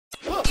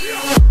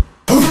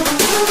Hey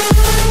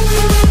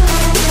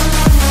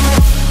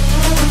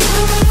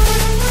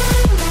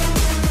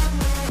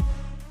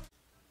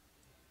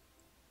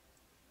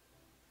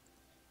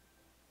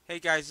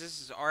guys, this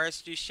is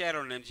RSG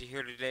Shadow Ninja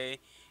here today,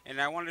 and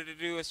I wanted to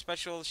do a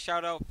special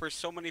shout out for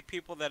so many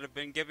people that have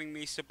been giving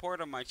me support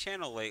on my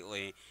channel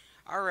lately.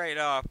 Alright,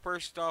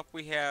 first off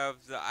we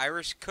have the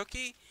Irish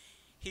Cookie.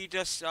 He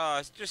just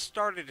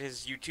started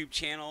his YouTube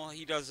channel.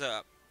 He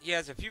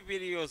has a few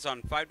videos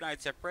on Five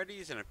Nights at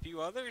Freddy's and a few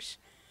others.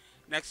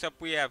 Next up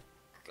we have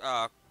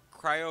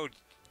Cryo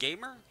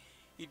Gamer.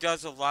 He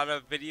does a lot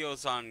of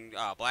videos on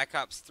Black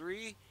Ops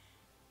 3.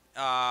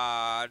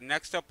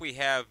 Next up we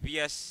have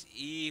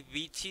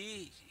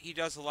VSEVT. He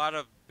does a lot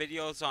of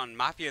videos on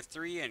Mafia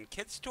 3 and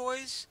Kids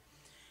Toys.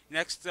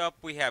 Next up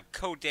we have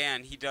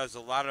Kodan. He does a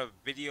lot of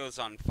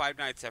videos on Five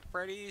Nights at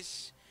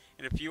Freddy's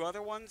and a few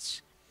other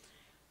ones.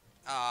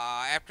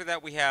 After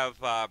that we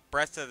have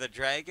Breath of the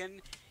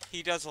Dragon.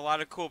 He does a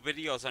lot of cool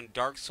videos on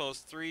Dark Souls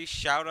 3,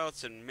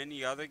 shoutouts, and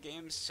many other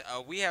games.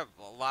 We have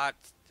a lot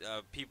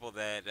of people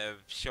that have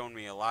shown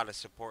me a lot of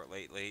support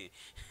lately.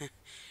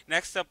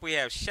 Next up we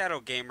have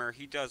Shadow Gamer.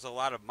 He does a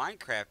lot of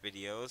Minecraft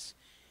videos.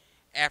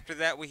 After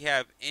that we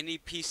have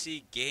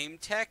NEPC Game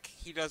Tech.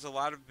 He does a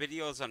lot of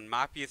videos on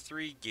Mafia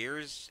 3,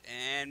 Gears,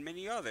 and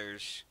many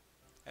others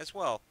as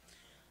well.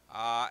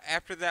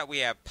 After that we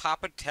have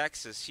Papa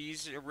Texas.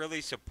 He's really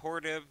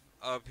supportive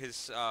of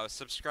his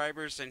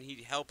subscribers, and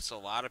he helps a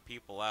lot of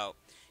people out.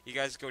 You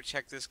guys go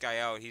check this guy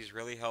out. He's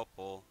really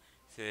helpful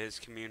to his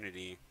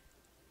community.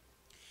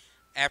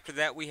 After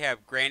that we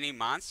have Granny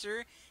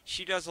Monster.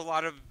 She does a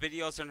lot of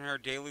videos on her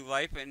daily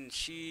life, and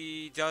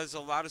she does a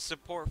lot of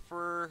support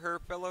for her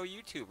fellow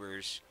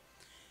YouTubers.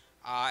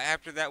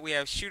 After that we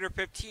have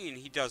Shooter15.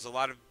 He does a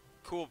lot of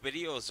cool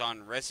videos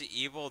on Resident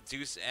Evil,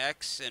 Deus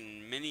Ex,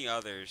 and many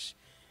others.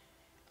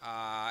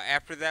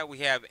 After that we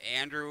have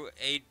Andrew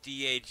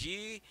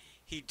ADAG.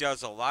 He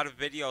does a lot of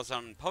videos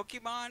on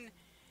Pokemon.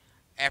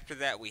 After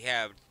that we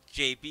have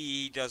JB.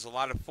 He does a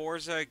lot of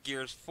Forza,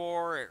 Gears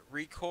 4,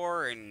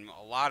 Recore, and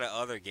a lot of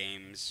other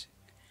games.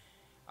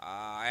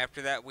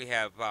 After that we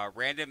have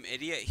Random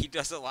Idiot. He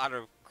does a lot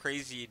of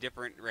crazy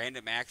different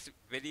random acts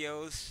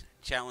videos,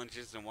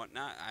 challenges, and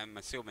whatnot, I'm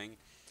assuming.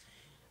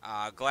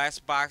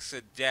 Glassbox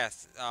of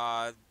Death.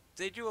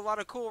 They do a lot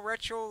of cool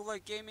retro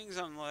like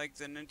gamings on like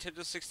the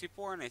Nintendo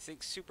 64 and I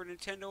think Super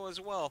Nintendo as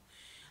well.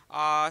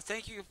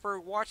 Thank you for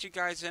watching,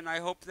 guys, and I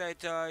hope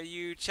that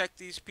you check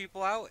these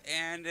people out.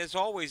 And as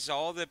always,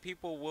 all the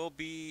people will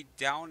be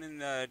down in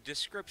the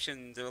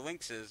description. Their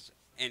links is,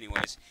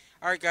 anyways.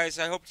 Alright, guys,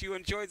 I hope you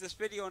enjoyed this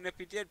video, and if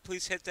you did,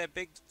 please hit that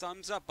big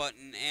thumbs up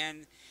button.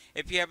 And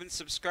if you haven't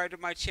subscribed to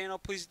my channel,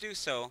 please do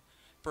so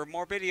for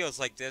more videos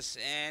like this,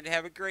 and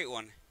have a great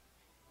one.